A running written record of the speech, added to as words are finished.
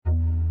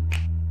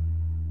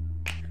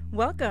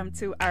Welcome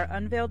to our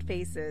Unveiled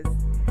Faces.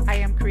 I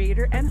am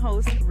creator and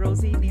host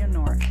Rosie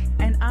Leonore,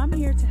 and I'm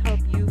here to help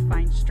you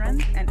find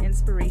strength and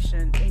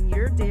inspiration in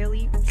your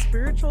daily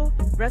spiritual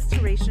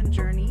restoration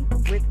journey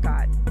with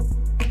God.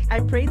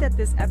 I pray that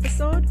this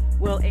episode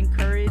will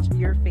encourage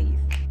your faith.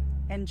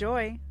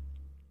 Enjoy.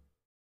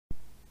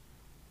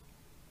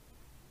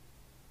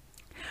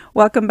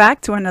 Welcome back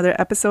to another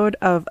episode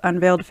of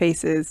Unveiled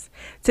Faces.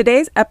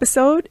 Today's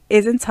episode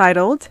is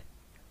entitled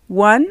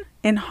One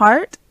in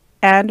Heart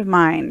and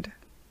Mind.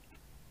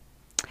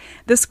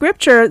 The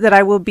scripture that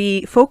I will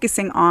be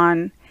focusing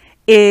on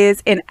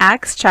is in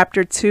Acts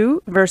chapter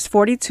 2, verse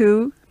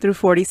 42 through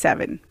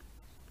 47.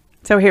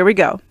 So here we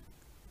go.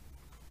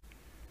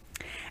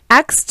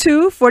 Acts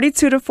 2,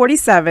 42 to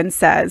 47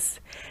 says,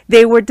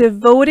 "They were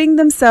devoting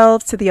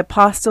themselves to the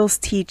apostles'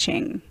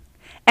 teaching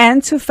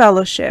and to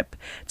fellowship,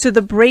 to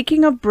the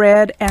breaking of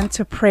bread and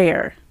to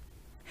prayer.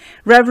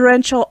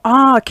 Reverential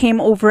awe came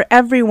over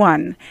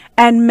everyone,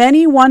 and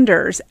many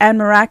wonders and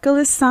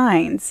miraculous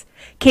signs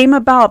came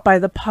about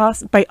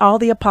by all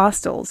the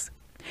apostles.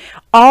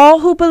 All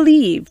who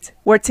believed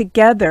were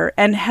together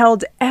and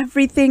held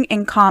everything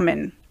in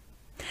common.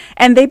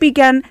 And they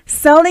began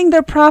selling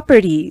their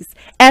properties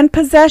and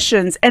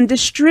possessions and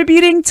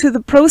distributing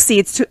the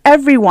proceeds to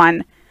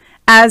everyone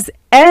as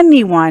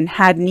anyone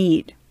had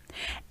need.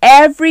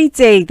 Every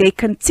day they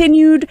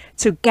continued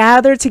to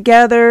gather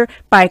together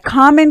by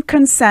common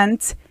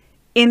consent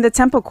in the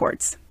temple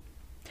courts,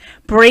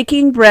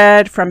 breaking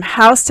bread from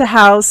house to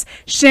house,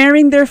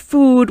 sharing their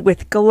food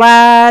with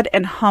glad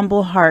and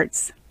humble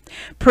hearts,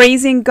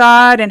 praising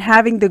God and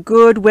having the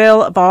good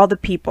will of all the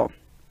people.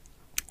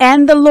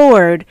 And the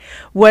Lord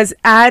was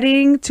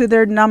adding to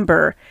their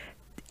number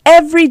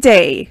every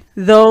day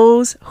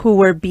those who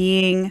were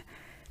being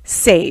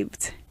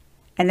saved."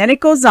 And then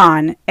it goes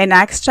on in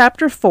Acts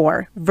chapter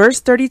 4, verse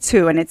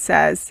 32, and it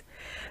says,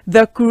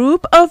 "The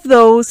group of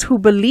those who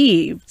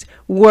believed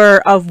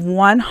were of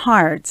one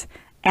heart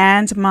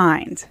and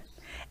mind,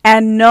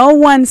 and no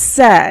one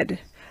said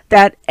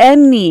that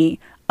any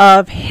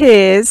of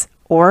his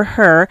or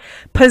her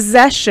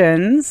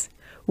possessions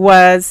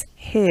was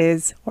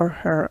his or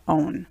her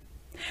own,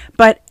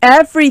 but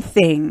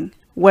everything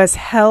was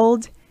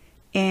held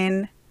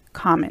in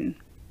common."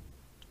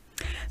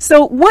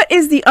 So what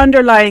is the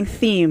underlying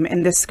theme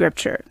in this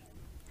scripture?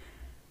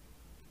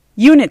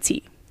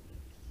 Unity.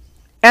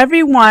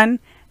 Everyone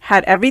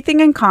had everything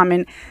in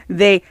common.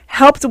 They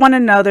helped one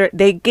another.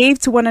 They gave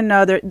to one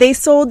another. They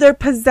sold their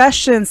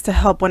possessions to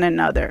help one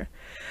another.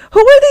 Who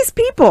are these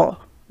people,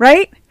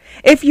 right?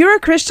 If you're a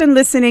Christian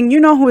listening,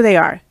 you know who they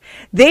are.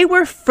 They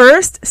were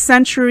first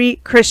century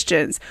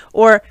Christians,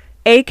 or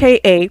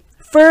AKA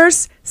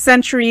first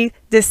century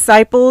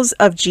disciples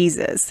of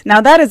Jesus. Now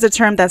that is a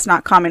term that's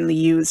not commonly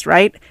used,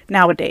 right,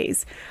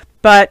 nowadays.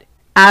 But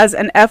as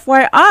an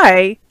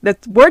FYI, the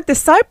word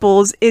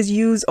disciples is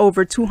used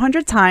over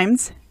 200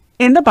 times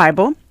in the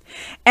Bible.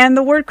 And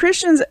the word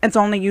Christians, it's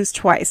only used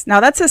twice. Now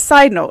that's a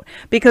side note,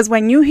 because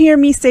when you hear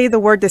me say the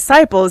word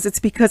disciples,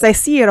 it's because I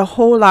see it a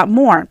whole lot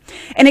more.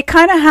 And it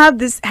kind of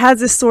has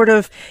this sort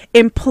of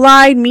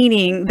implied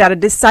meaning that a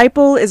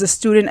disciple is a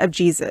student of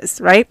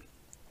Jesus, right?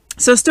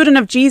 So a student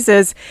of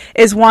Jesus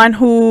is one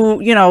who,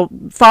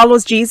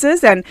 follows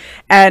Jesus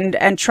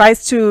and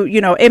tries to,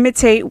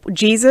 imitate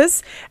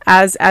Jesus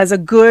as a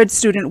good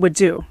student would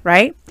do,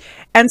 right?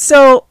 And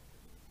so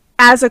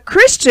as a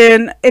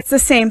Christian, it's the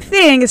same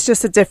thing. It's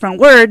just a different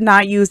word,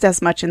 not used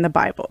as much in the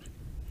Bible.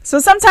 So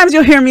sometimes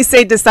you'll hear me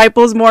say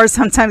disciples more,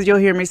 sometimes you'll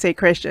hear me say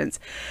Christians.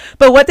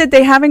 But what did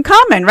they have in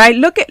common, right?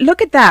 Look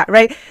at that,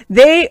 right?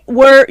 They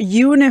were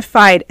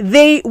unified.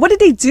 What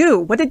did they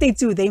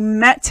do? They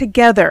met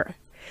together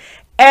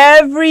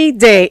every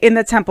day in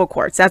the temple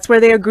courts. That's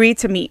where they agreed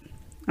to meet.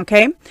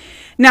 Okay.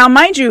 Now,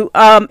 mind you,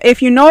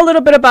 if you know a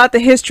little bit about the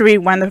history,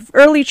 when the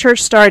early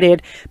church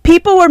started,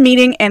 people were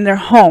meeting in their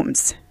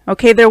homes.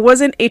 Okay. There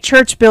wasn't a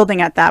church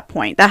building at that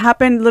point. That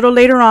happened a little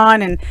later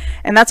on. And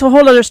that's a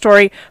whole other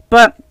story.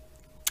 But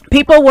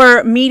people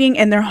were meeting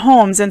in their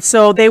homes, and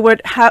so they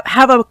would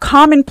have a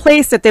common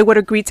place that they would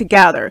agree to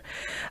gather.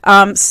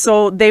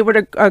 So they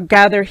would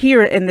gather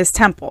here in this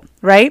temple,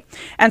 right?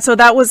 And so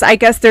that was, I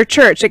guess, their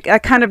church. It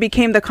kind of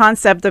became the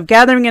concept of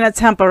gathering in a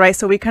temple, right?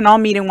 So we can all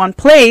meet in one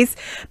place,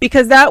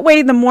 because that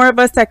way, the more of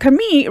us that can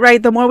meet,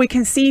 right, the more we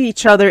can see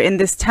each other in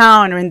this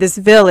town or in this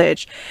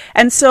village.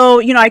 And so,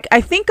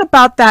 I think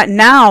about that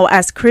now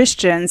as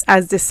Christians,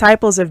 as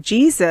disciples of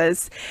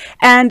Jesus,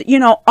 and,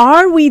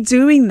 are we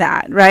doing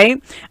that,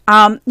 right?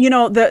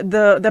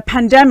 The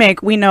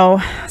pandemic, we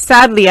know,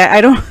 sadly,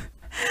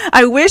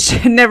 I wish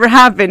it never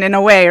happened in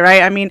a way,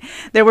 right? I mean,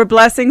 there were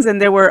blessings and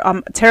there were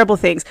terrible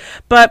things.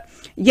 But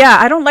yeah,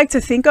 I don't like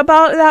to think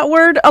about that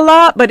word a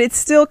lot, but it's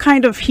still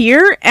kind of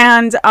here.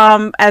 And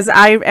as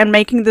I am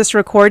making this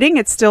recording,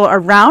 it's still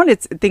around.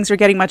 Things are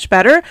getting much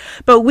better.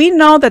 But we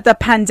know that the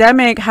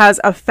pandemic has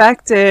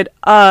affected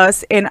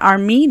us in our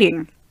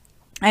meeting.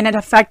 And it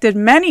affected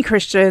many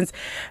Christians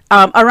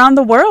around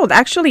the world,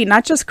 actually,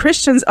 not just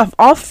Christians of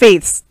all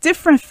faiths,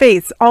 different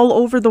faiths all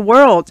over the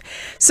world.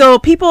 So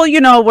people,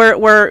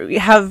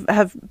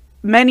 have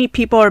many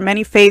people or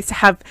many faiths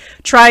have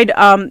tried,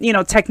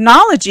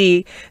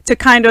 technology to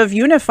kind of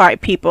unify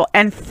people.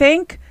 And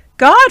thank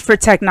God for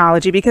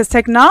technology, because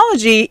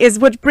technology is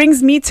what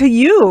brings me to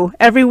you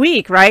every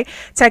week, right?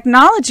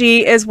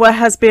 Technology is what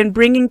has been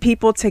bringing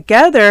people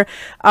together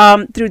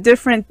through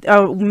different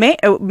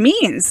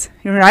means,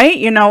 right?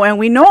 And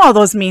we know all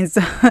those means.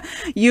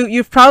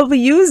 You've probably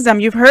used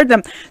them, you've heard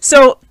them.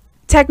 So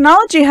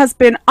technology has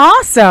been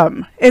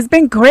awesome. It's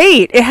been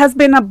great. It has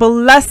been a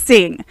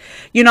blessing.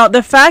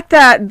 The fact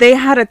that they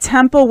had a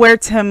temple where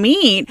to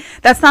meet,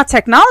 that's not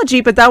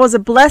technology, but that was a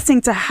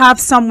blessing to have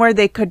somewhere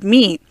they could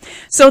meet.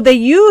 So they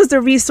use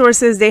the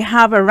resources they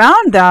have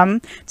around them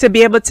to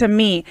be able to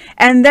meet.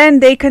 And then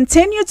they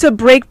continue to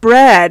break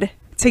bread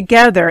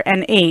together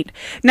and ate.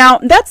 Now,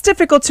 that's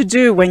difficult to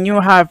do when you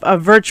have a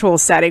virtual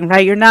setting,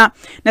 right? You're not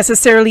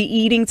necessarily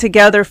eating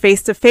together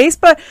face to face,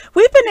 but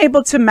we've been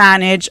able to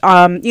manage,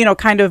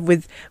 kind of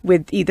with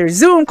either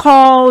Zoom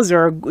calls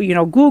or,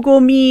 Google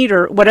Meet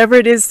or whatever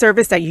it is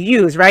service that you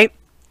use, right?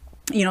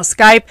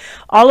 Skype,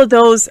 all of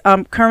those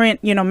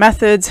current,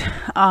 methods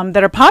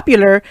that are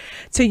popular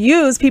to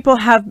use. People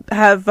have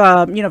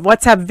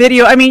WhatsApp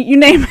video. I mean, you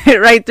name it,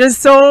 right? There's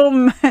so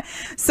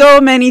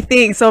many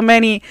things, so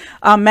many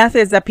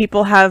methods that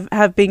people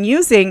have been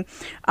using.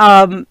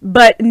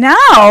 But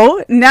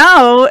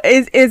now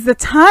is the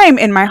time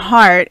in my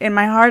heart. In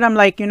my heart, I'm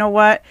like, you know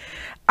what?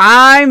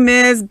 I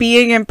miss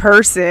being in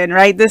person,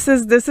 right? This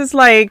is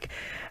like,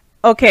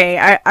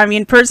 okay, I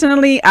mean,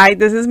 personally,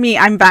 this is me.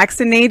 I'm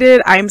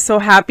vaccinated. I'm so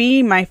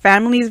happy. My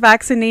family's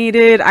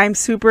vaccinated. I'm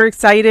super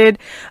excited.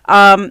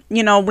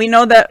 We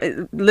know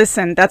that,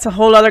 listen, that's a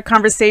whole other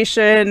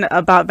conversation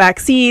about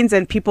vaccines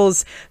and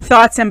people's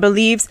thoughts and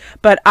beliefs.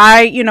 But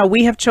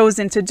we have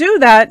chosen to do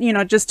that,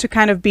 just to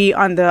kind of be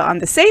on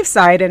the safe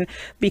side. And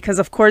because,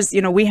 of course,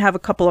 we have a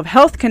couple of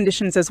health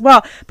conditions as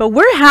well. But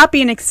we're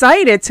happy and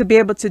excited to be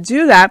able to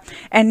do that.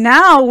 And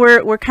now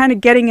we're kind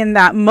of getting in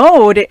that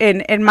mode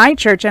in my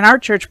church and our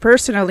church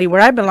personally,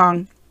 where I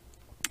belong,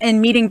 and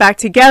meeting back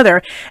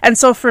together. And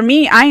so for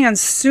me, I am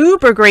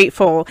super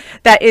grateful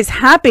that is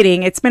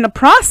happening. It's been a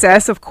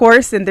process, of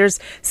course, and there's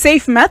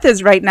safe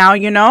methods right now,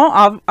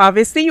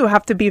 obviously you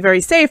have to be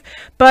very safe,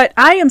 but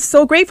I am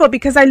so grateful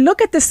because I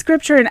look at the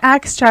scripture in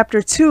Acts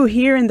chapter 2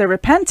 here in the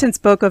repentance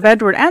book of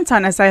Edward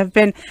Anton, as I have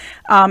been,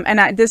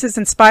 this is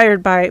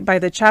inspired by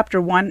the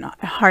chapter 1,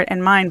 Heart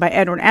and Mind by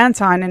Edward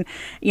Anton. And,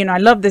 I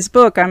love this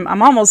book.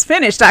 I'm almost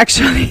finished,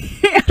 actually.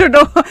 I don't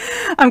know.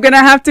 I'm going to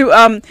have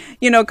to,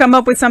 come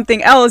up with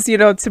something else,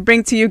 to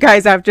bring to you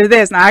guys after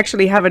this. And I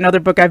actually have another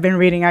book I've been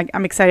reading.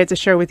 I'm excited to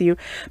share with you.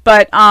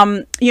 But,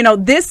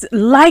 this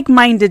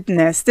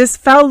like-mindedness, this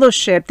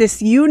fellowship,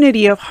 this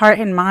unity of heart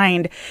and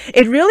mind,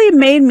 it really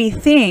made me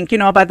think,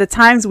 about the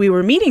times we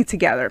were meeting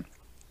together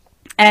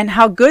and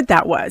how good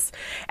that was.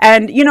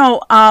 And,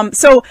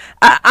 so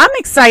I'm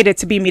excited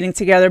to be meeting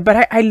together,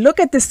 but I look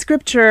at the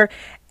scripture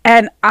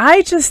and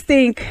I just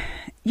think,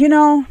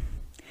 am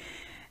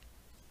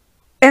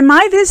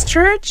I this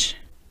church?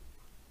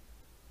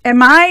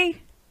 Am I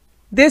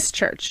this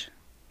church?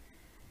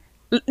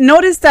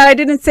 Notice that I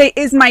didn't say,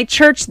 is my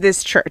church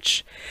this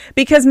church?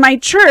 Because my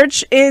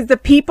church is the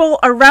people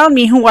around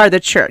me who are the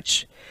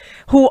church,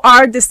 who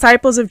are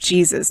disciples of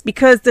Jesus.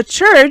 Because the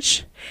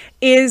church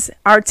is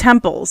our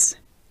temples.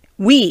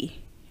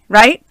 We,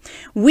 right?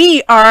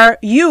 We are,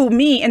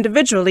 me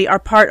individually are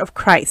part of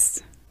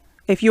Christ,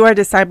 if you are a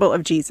disciple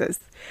of Jesus.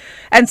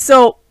 And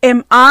so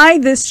am I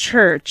this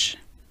church?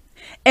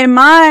 Am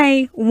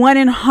I one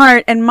in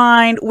heart and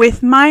mind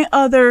with my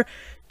other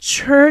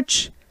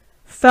church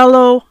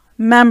fellow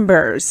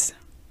members?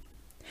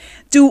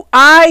 Do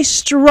I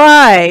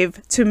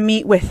strive to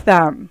meet with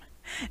them?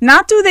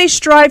 Not do they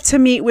strive to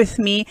meet with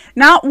me,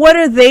 not what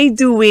are they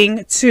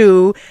doing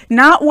too,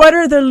 not what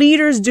are the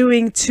leaders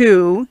doing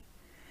too.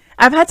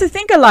 I've had to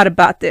think a lot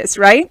about this,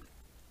 right?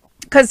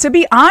 Because to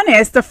be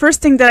honest, the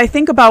first thing that I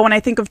think about when I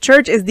think of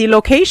church is the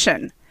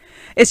location.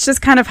 It's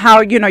just kind of how,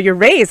 you're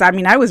raised. I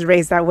mean, I was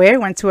raised that way. I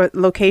went to a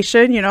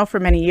location, for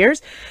many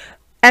years.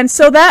 And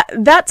so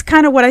that's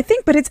kind of what I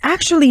think, but it's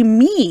actually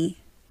me.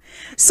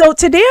 So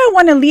today I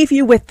want to leave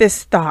you with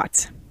this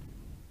thought.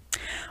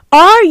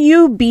 Are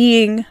you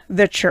being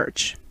the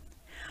church?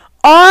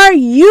 Are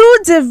you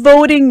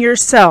devoting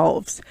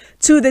yourselves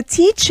to the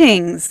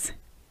teachings,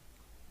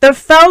 the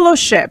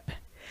fellowship,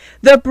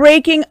 the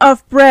breaking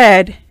of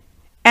bread,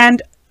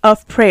 and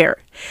of prayer?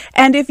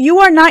 And if you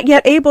are not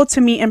yet able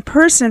to meet in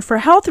person for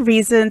health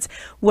reasons,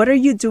 what are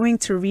you doing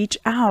to reach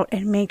out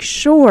and make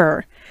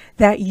sure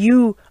that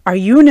you are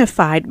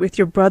unified with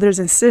your brothers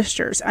and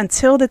sisters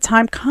until the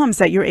time comes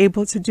that you're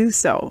able to do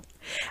so?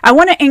 I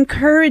want to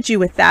encourage you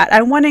with that.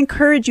 I want to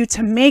encourage you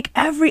to make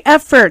every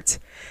effort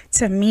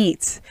to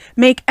meet,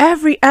 make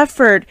every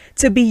effort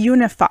to be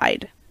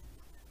unified.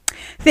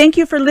 Thank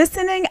you for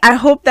listening. I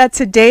hope that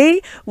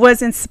today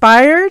was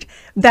inspired,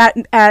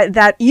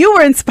 that you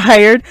were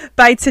inspired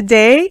by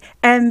today,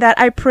 and that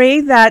I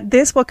pray that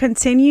this will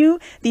continue.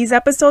 These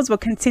episodes will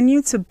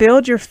continue to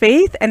build your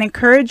faith and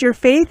encourage your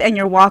faith and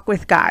your walk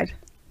with God.